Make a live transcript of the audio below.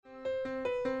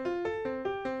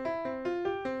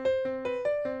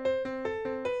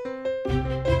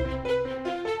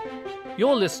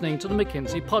You're listening to the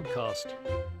McKinsey podcast,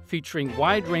 featuring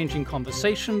wide-ranging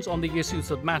conversations on the issues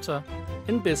that matter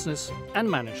in business and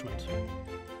management.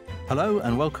 Hello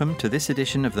and welcome to this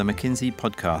edition of the McKinsey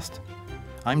podcast.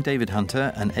 I'm David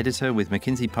Hunter, an editor with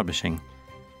McKinsey Publishing.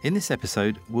 In this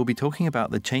episode, we'll be talking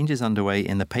about the changes underway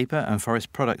in the paper and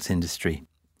forest products industry.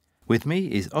 With me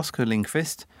is Oskar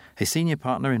Lindqvist, a senior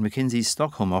partner in McKinsey's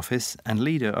Stockholm office and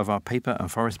leader of our paper and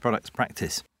forest products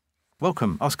practice.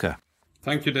 Welcome, Oskar.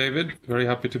 Thank you, David. Very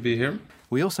happy to be here.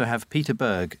 We also have Peter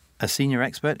Berg, a senior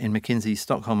expert in McKinsey's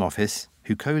Stockholm office,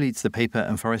 who co-leads the paper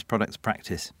and forest products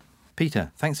practice.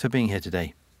 Peter, thanks for being here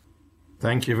today.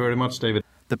 Thank you very much, David.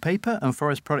 The paper and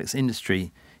forest products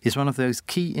industry is one of those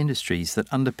key industries that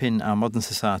underpin our modern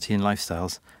society and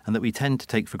lifestyles and that we tend to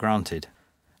take for granted.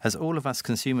 As all of us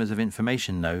consumers of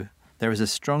information know, there is a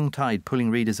strong tide pulling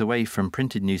readers away from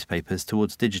printed newspapers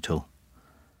towards digital.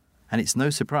 And it's no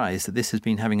surprise that this has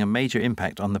been having a major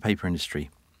impact on the paper industry.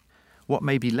 What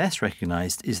may be less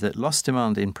recognised is that lost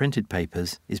demand in printed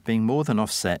papers is being more than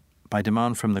offset by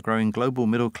demand from the growing global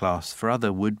middle class for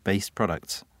other wood-based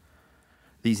products.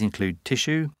 These include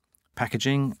tissue,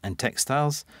 packaging and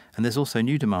textiles, and there's also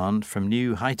new demand from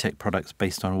new high-tech products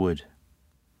based on wood.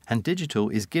 And digital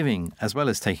is giving as well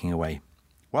as taking away.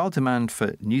 While demand for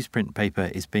newsprint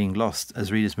paper is being lost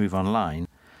as readers move online,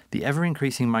 the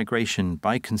ever-increasing migration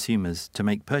by consumers to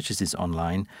make purchases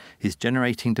online is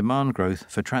generating demand growth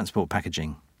for transport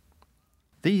packaging.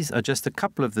 These are just a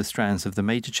couple of the strands of the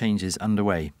major changes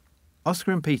underway.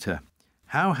 Oskar and Peter,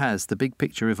 how has the big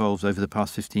picture evolved over the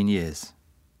past 15 years?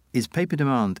 Is paper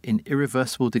demand in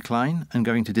irreversible decline and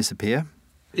going to disappear?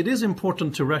 It is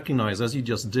important to recognize, as you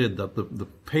just did, that the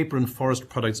paper and forest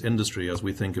products industry, as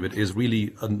we think of it, is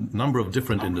really a number of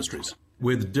different industries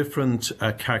with different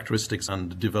characteristics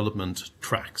and development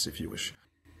tracks, if you wish.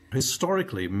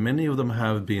 Historically, many of them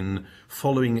have been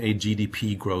following a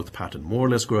GDP growth pattern, more or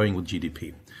less growing with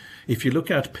GDP. If you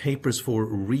look at papers for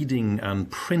reading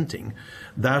and printing,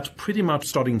 that pretty much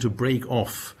starting to break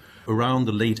off around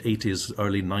the late 80s,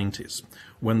 early 90s,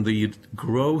 when the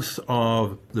growth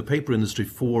of the paper industry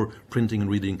for printing and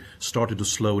reading started to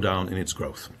slow down in its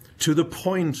growth. To the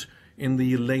point in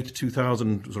the late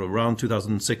 2000s, sort of around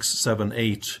 2006, 7,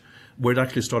 8, where it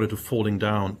actually started to falling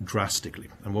down drastically.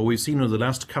 And what we've seen over the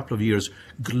last couple of years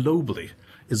globally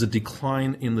is a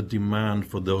decline in the demand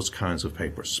for those kinds of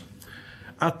papers.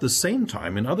 At the same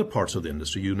time, in other parts of the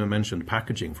industry, you mentioned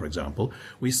packaging, for example,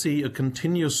 we see a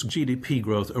continuous GDP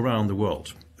growth around the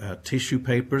world. Tissue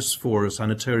papers for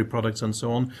sanitary products and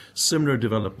so on, similar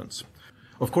developments.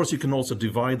 Of course, you can also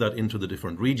divide that into the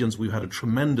different regions. We've had a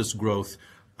tremendous growth,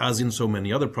 as in so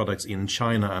many other products, in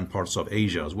China and parts of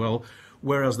Asia as well,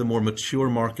 whereas the more mature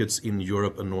markets in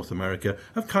Europe and North America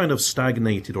have kind of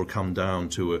stagnated or come down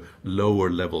to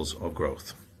lower levels of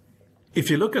growth.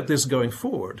 If you look at this going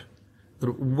forward,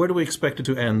 where do we expect it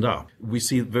to end up? We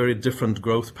see very different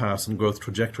growth paths and growth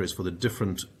trajectories for the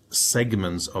different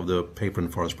segments of the paper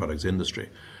and forest products industry.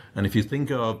 And if you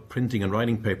think of printing and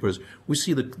writing papers, we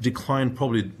see the decline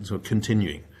probably sort of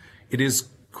continuing. It is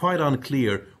quite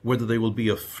unclear whether there will be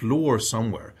a floor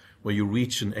somewhere where you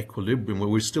reach an equilibrium where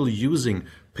we're still using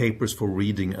papers for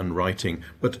reading and writing,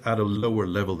 but at a lower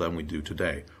level than we do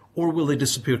today. Or will they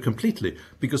disappear completely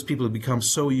because people have become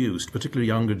so used, particularly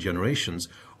younger generations,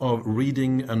 of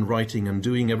reading and writing and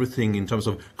doing everything in terms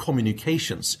of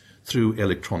communications through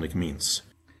electronic means?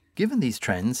 Given these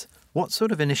trends, what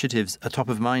sort of initiatives are top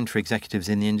of mind for executives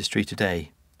in the industry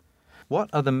today? What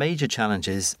are the major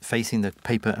challenges facing the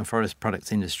paper and forest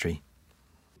products industry?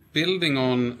 Building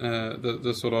on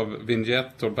the sort of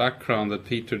vignette or background that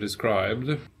Peter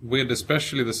described, with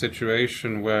especially the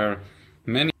situation where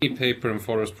many paper and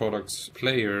forest products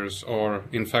players are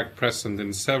in fact present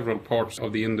in several parts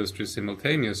of the industry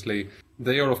simultaneously,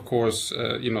 they are of course,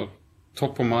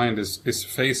 top of mind is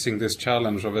facing this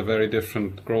challenge of a very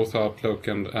different growth outlook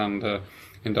and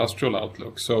industrial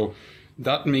outlook. So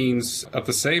that means at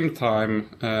the same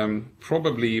time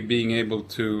probably being able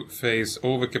to face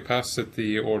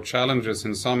overcapacity or challenges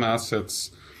in some assets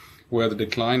where the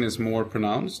decline is more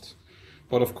pronounced,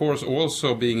 but of course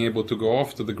also being able to go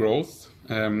after the growth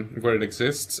where it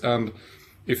exists and,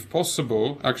 if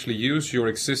possible, actually use your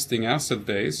existing asset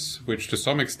base, which to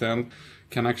some extent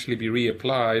can actually be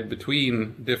reapplied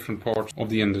between different parts of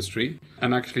the industry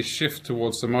and actually shift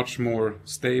towards a much more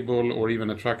stable or even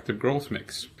attractive growth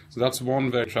mix. So that's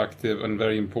one very attractive and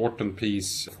very important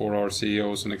piece for our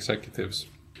CEOs and executives.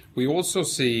 We also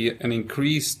see an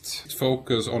increased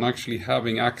focus on actually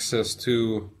having access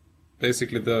to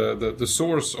basically the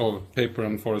source of paper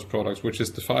and forest products, which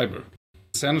is the fiber.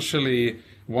 Essentially,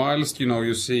 whilst,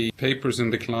 you see papers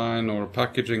in decline or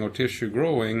packaging or tissue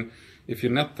growing, if you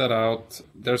net that out,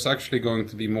 there's actually going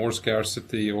to be more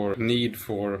scarcity or need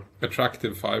for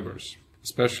attractive fibers,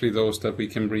 especially those that we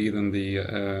can breathe in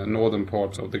the northern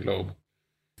parts of the globe.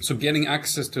 So getting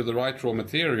access to the right raw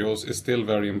materials is still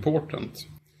very important.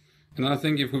 And I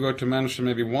think if we were to mention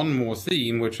maybe one more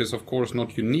theme, which is of course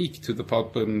not unique to the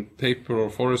pulp and paper or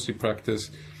forestry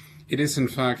practice, it is in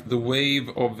fact the wave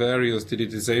of various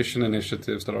digitization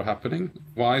initiatives that are happening.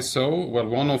 Why so? Well,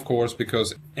 one, of course,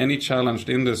 because any challenged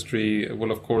industry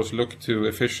will of course look to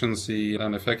efficiency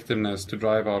and effectiveness to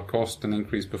drive out cost and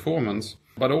increase performance.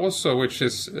 But also, which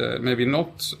is maybe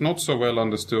not so well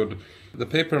understood, the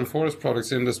paper and forest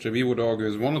products industry, we would argue,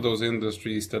 is one of those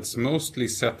industries that's mostly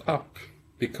set up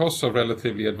because of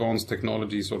relatively advanced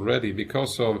technologies already,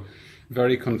 because of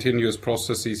very continuous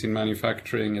processes in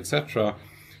manufacturing, etc.,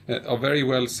 are very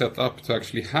well set up to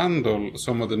actually handle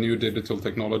some of the new digital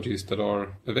technologies that are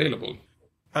available.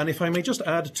 And if I may just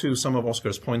add to some of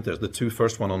Oscar's point there, the two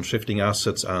first one on shifting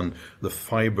assets and the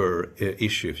fiber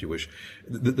issue, if you wish.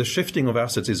 The shifting of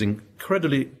assets is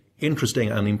incredibly interesting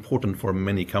and important for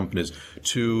many companies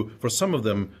for some of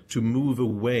them to move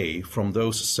away from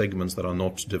those segments that are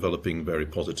not developing very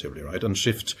positively, right? And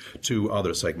shift to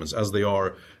other segments as they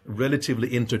are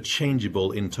relatively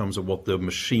interchangeable in terms of what the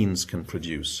machines can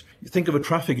produce. You think of a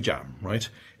traffic jam, right?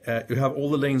 You have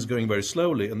all the lanes going very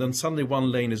slowly, and then suddenly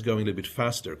one lane is going a little bit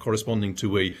faster, corresponding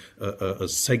to a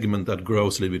segment that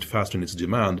grows a little bit faster in its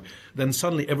demand. Then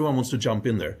suddenly everyone wants to jump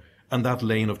in there, and that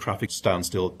lane of traffic stands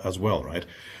still as well, right?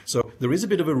 So there is a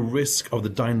bit of a risk of the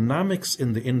dynamics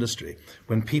in the industry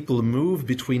when people move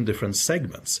between different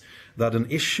segments, that an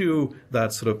issue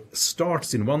that sort of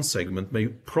starts in one segment may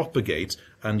propagate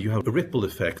and you have ripple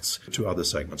effects to other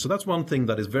segments. So that's one thing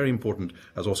that is very important,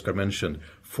 as Oscar mentioned,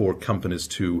 for companies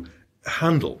to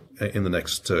handle in the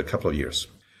next couple of years.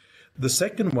 The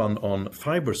second one on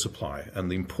fiber supply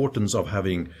and the importance of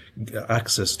having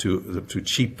access to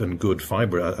cheap and good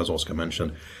fiber, as Oscar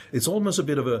mentioned, it's almost a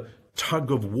bit of a tug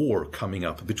of war coming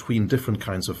up between different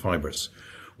kinds of fibers.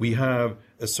 We have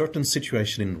a certain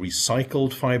situation in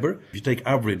recycled fiber. If you take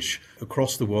average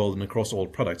across the world and across all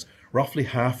products, roughly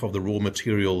half of the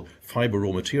fiber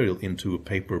raw material into a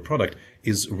paper product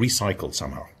is recycled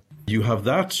somehow. You have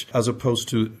that as opposed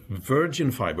to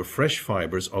virgin fiber, fresh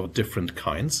fibers of different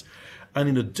kinds. And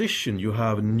in addition, you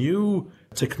have new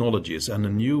technologies and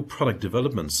new product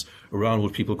developments around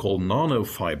what people call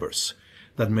nanofibers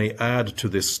that may add to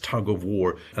this tug of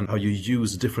war and how you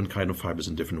use different kind of fibers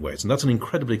in different ways. And that's an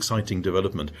incredibly exciting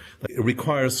development. It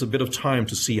requires a bit of time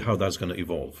to see how that's going to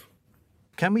evolve.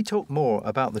 Can we talk more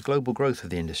about the global growth of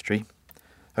the industry?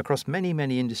 Across many,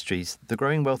 many industries, the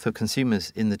growing wealth of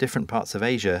consumers in the different parts of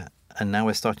Asia, and now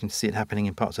we're starting to see it happening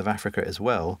in parts of Africa as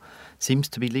well, seems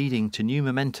to be leading to new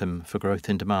momentum for growth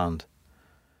in demand.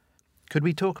 Could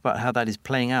we talk about how that is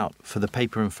playing out for the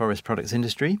paper and forest products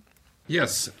industry?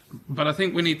 Yes, but I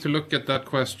think we need to look at that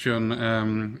question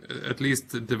at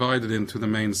least divided into the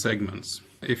main segments.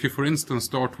 If you, for instance,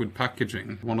 start with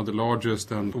packaging, one of the largest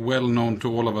and well known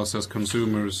to all of us as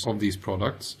consumers of these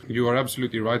products, you are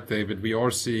absolutely right, David. We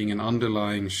are seeing an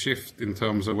underlying shift in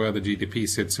terms of where the GDP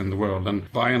sits in the world. And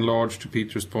by and large, to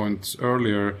Peter's point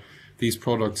earlier, these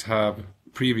products have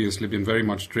previously been very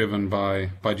much driven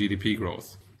by GDP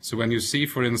growth. So when you see,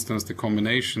 for instance, the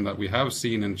combination that we have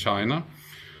seen in China,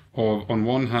 of, on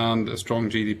one hand, a strong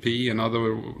GDP,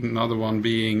 another one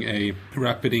being a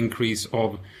rapid increase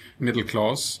of middle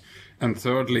class, and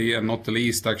thirdly, and not the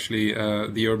least, actually,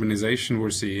 the urbanization we're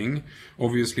seeing,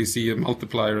 obviously see a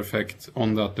multiplier effect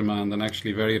on that demand and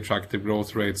actually very attractive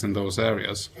growth rates in those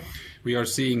areas. We are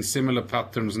seeing similar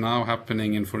patterns now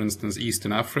happening in, for instance,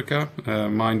 Eastern Africa,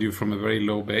 mind you, from a very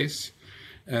low base.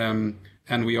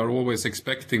 And we are always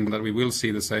expecting that we will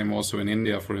see the same also in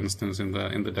India, for instance, in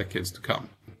the decades to come.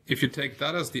 If you take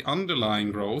that as the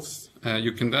underlying growth,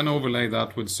 you can then overlay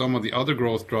that with some of the other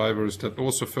growth drivers that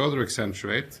also further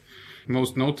accentuate.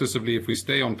 Most noticeably, if we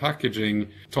stay on packaging,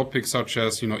 topics such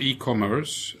as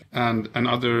e-commerce and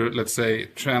other, let's say,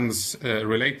 trends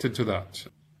related to that.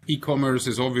 E-commerce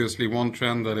is obviously one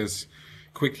trend that is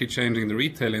quickly changing the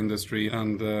retail industry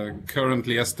and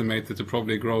currently estimated to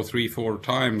probably grow 3-4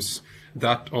 times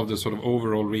that of the sort of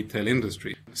overall retail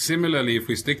industry. Similarly, if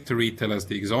we stick to retail as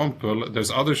the example,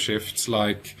 there's other shifts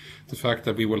like the fact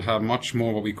that we will have much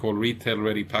more what we call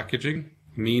retail-ready packaging,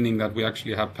 meaning that we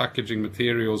actually have packaging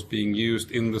materials being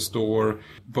used in the store,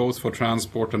 both for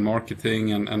transport and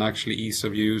marketing and actually ease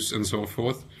of use and so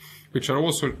forth, which are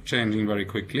also changing very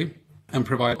quickly and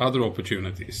provide other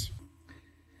opportunities.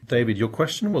 David, your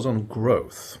question was on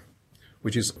growth.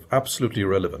 which is absolutely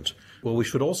relevant. What we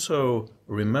should also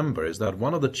remember is that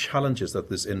one of the challenges that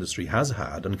this industry has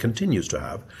had and continues to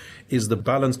have is the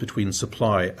balance between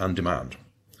supply and demand.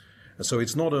 So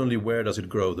it's not only where does it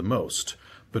grow the most,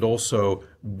 but also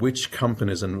which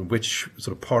companies and which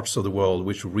sort of parts of the world,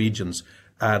 which regions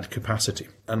add capacity.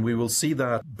 And we will see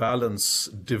that balance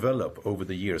develop over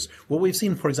the years. What we've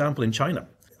seen, for example, in China,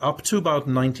 up to about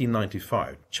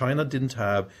 1995, China didn't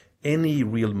have any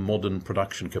real modern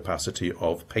production capacity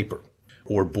of paper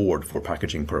or board for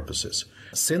packaging purposes.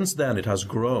 Since then, it has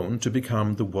grown to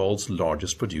become the world's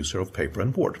largest producer of paper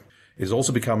and board. It has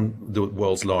also become the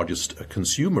world's largest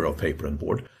consumer of paper and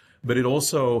board, but it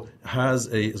also has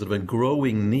a sort of a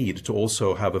growing need to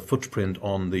also have a footprint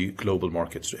on the global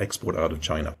markets to export out of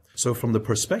China. So from the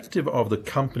perspective of the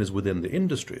companies within the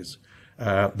industries,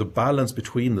 the balance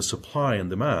between the supply and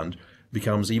demand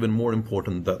becomes even more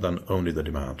important than only the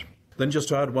demand. Then just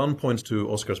to add one point to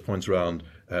Oscar's points around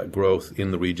growth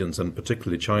in the regions and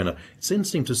particularly China, it's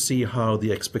interesting to see how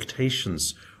the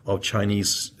expectations of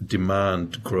Chinese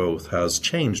demand growth has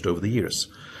changed over the years.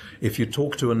 If you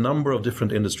talk to a number of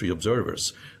different industry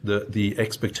observers, the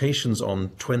expectations on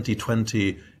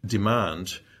 2020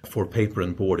 demand for paper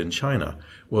and board in China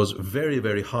was very,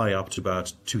 very high up to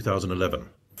about 2011.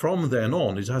 From then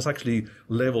on, it has actually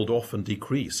leveled off and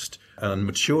decreased and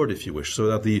matured, if you wish, so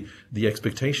that the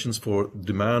expectations for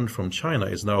demand from China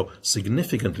is now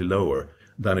significantly lower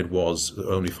than it was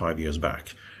only 5 years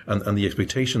back. And the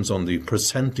expectations on the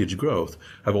percentage growth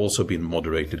have also been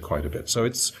moderated quite a bit. So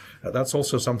that's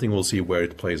also something we'll see where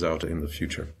it plays out in the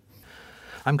future.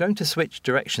 I'm going to switch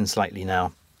direction slightly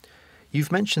now.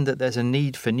 You've mentioned that there's a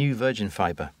need for new virgin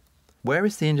fibre. Where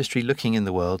is the industry looking in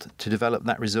the world to develop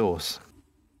that resource?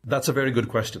 That's a very good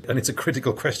question, and it's a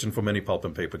critical question for many pulp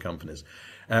and paper companies.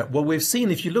 What we've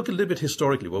seen, if you look a little bit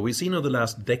historically, what we've seen over the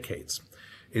last decades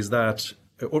is that,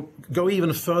 or go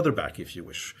even further back if you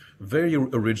wish, very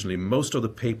originally, most of the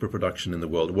paper production in the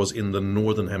world was in the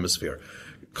northern hemisphere,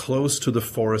 close to the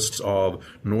forests of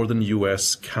northern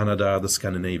US, Canada, the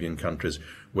Scandinavian countries,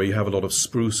 where you have a lot of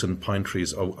spruce and pine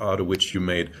trees out of which you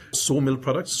made sawmill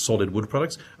products, solid wood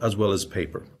products, as well as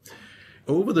paper.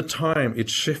 Over the time,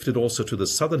 it shifted also to the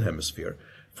southern hemisphere,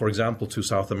 for example, to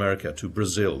South America, to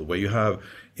Brazil, where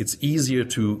it's easier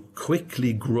to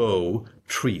quickly grow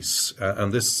trees.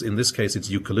 And in this case,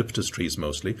 it's eucalyptus trees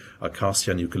mostly,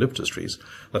 acacia and eucalyptus trees,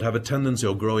 that have a tendency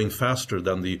of growing faster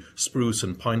than the spruce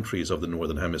and pine trees of the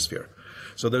northern hemisphere.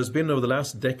 So there's been over the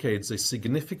last decades a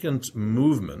significant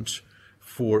movement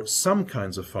for some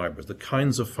kinds of fibers, the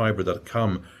kinds of fiber that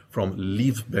come from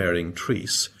leaf-bearing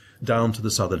trees, down to the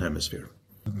southern hemisphere.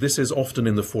 This is often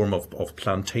in the form of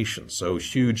plantations, so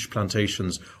huge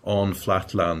plantations on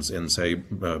flatlands in, say,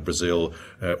 Brazil,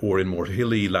 or in more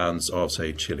hilly lands of,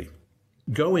 say, Chile.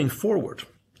 Going forward,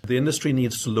 the industry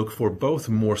needs to look for both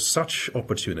more such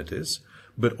opportunities,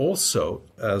 but also,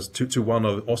 as to one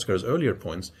of Oscar's earlier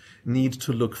points, need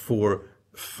to look for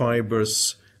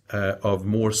fibers of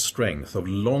more strength, of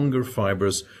longer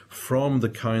fibers from the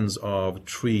kinds of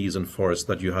trees and forests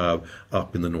that you have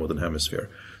up in the northern hemisphere.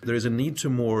 There is a need to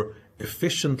more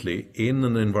efficiently, in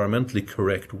an environmentally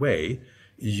correct way,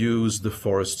 use the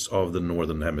forests of the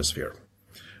northern hemisphere.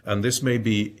 And this may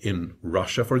be in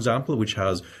Russia, for example, which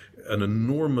has an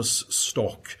enormous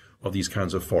stock of these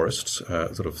kinds of forests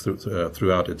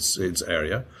throughout its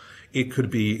area. It could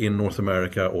be in North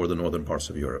America or the northern parts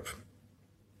of Europe.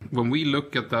 When we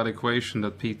look at that equation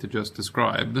that Peter just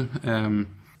described,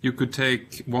 you could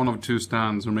take one of two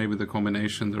stands, or maybe the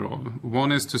combination thereof.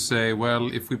 One is to say,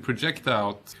 well, if we project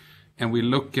out and we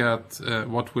look at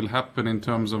what will happen in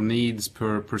terms of needs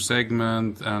per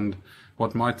segment and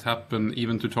what might happen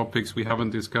even to topics we haven't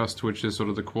discussed, which is sort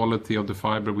of the quality of the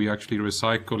fiber we actually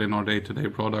recycle in our day-to-day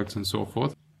products and so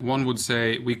forth. One would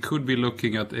say we could be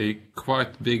looking at a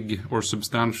quite big or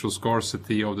substantial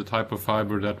scarcity of the type of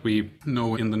fiber that we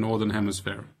know in the northern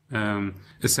hemisphere,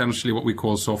 essentially what we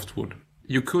call softwood.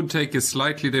 You could take a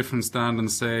slightly different stand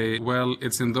and say, well,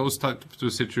 it's in those types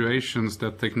of situations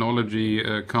that technology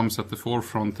comes at the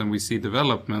forefront and we see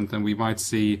development, and we might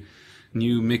see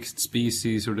new mixed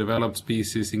species or developed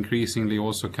species increasingly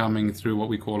also coming through what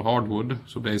we call hardwood,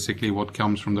 so basically what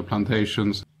comes from the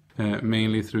plantations,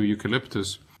 mainly through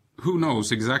eucalyptus. Who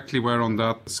knows exactly where on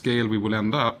that scale we will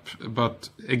end up, but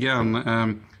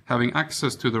again, having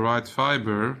access to the right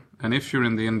fiber, and if you're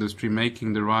in the industry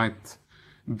making the right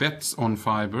bets on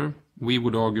fiber, we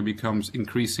would argue becomes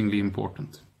increasingly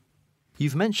important.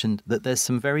 You've mentioned that there's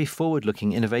some very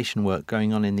forward-looking innovation work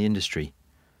going on in the industry.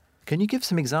 Can you give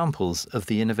some examples of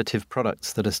the innovative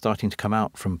products that are starting to come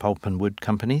out from pulp and wood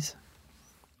companies?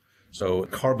 So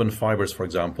carbon fibers, for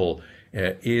example,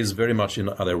 is very much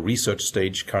at a research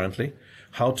stage currently.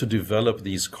 How to develop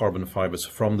these carbon fibers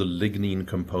from the lignin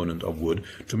component of wood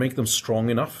to make them strong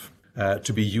enough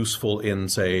to be useful in,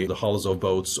 say, the hulls of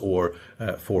boats or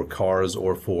for cars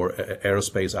or for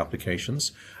aerospace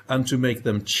applications, and to make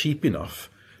them cheap enough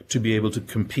to be able to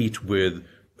compete with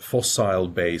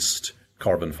fossil-based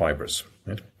carbon fibers.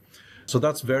 Right? So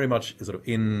that's very much sort of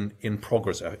in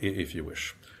progress, if you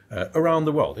wish, around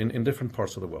the world, in different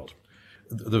parts of the world.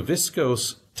 The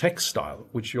viscose textile,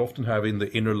 which you often have in the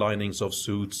inner linings of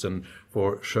suits and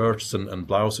for shirts and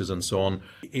blouses and so on,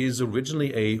 is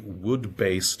originally a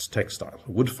wood-based textile,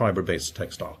 wood fiber-based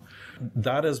textile.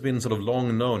 That has been sort of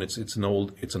long known. It's an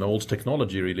old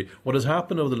technology, really. What has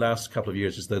happened over the last couple of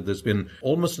years is that there's been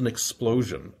almost an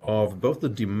explosion of both the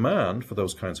demand for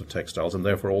those kinds of textiles and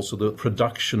therefore also the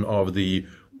production of the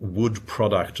wood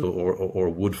product or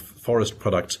wood forest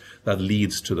product that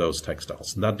leads to those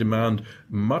textiles. And that demand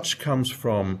much comes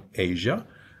from Asia,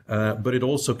 but it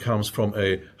also comes from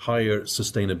a higher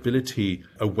sustainability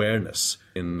awareness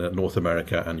in North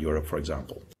America and Europe, for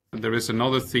example. There is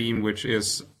another theme, which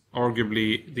is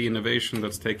arguably the innovation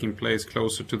that's taking place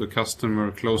closer to the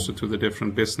customer, closer to the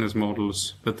different business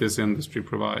models that this industry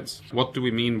provides. What do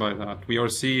we mean by that? We are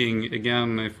seeing,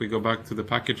 again, if we go back to the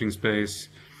packaging space,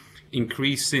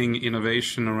 increasing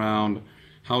innovation around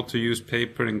how to use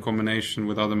paper in combination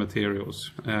with other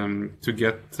materials to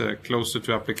get closer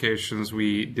to applications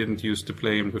we didn't used to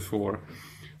play in before.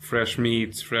 Fresh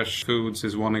meats, fresh foods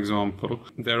is one example.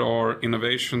 There are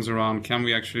innovations around, can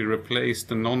we actually replace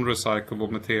the non-recyclable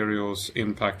materials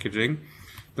in packaging?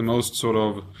 The most sort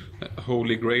of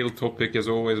holy grail topic has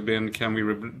always been, can we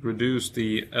reduce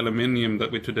the aluminium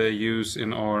that we today use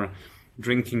in our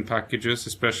drinking packages,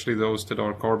 especially those that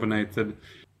are carbonated,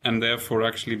 and therefore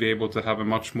actually be able to have a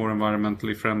much more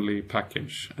environmentally friendly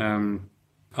package.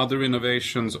 Other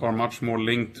innovations are much more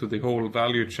linked to the whole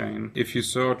value chain. If you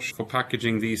search for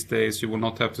packaging these days, you will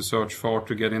not have to search far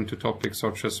to get into topics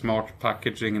such as smart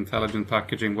packaging, intelligent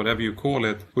packaging, whatever you call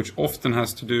it, which often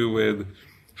has to do with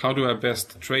how do I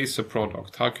best trace a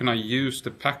product? How can I use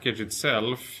the package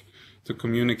itself to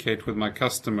communicate with my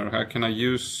customer? How can I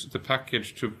use the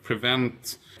package to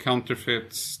prevent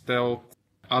counterfeits, stealth,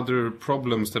 other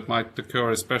problems that might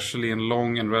occur, especially in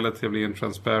long and relatively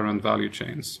intransparent value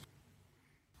chains?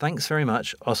 Thanks very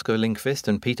much, Oskar Lindqvist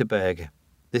and Peter Berg.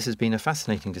 This has been a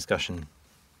fascinating discussion.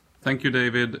 Thank you,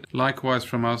 David. Likewise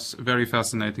from us, very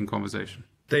fascinating conversation.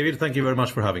 David, thank you very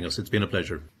much for having us. It's been a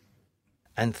pleasure.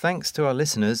 And thanks to our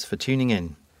listeners for tuning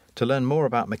in. To learn more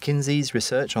about McKinsey's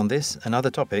research on this and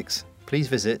other topics, please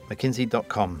visit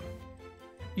mckinsey.com.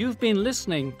 You've been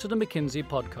listening to the McKinsey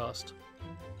podcast.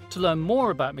 To learn more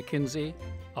about McKinsey,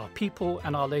 our people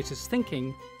and our latest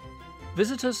thinking,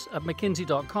 visit us at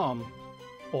mckinsey.com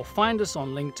or find us on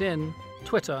LinkedIn,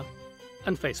 Twitter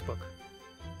and Facebook.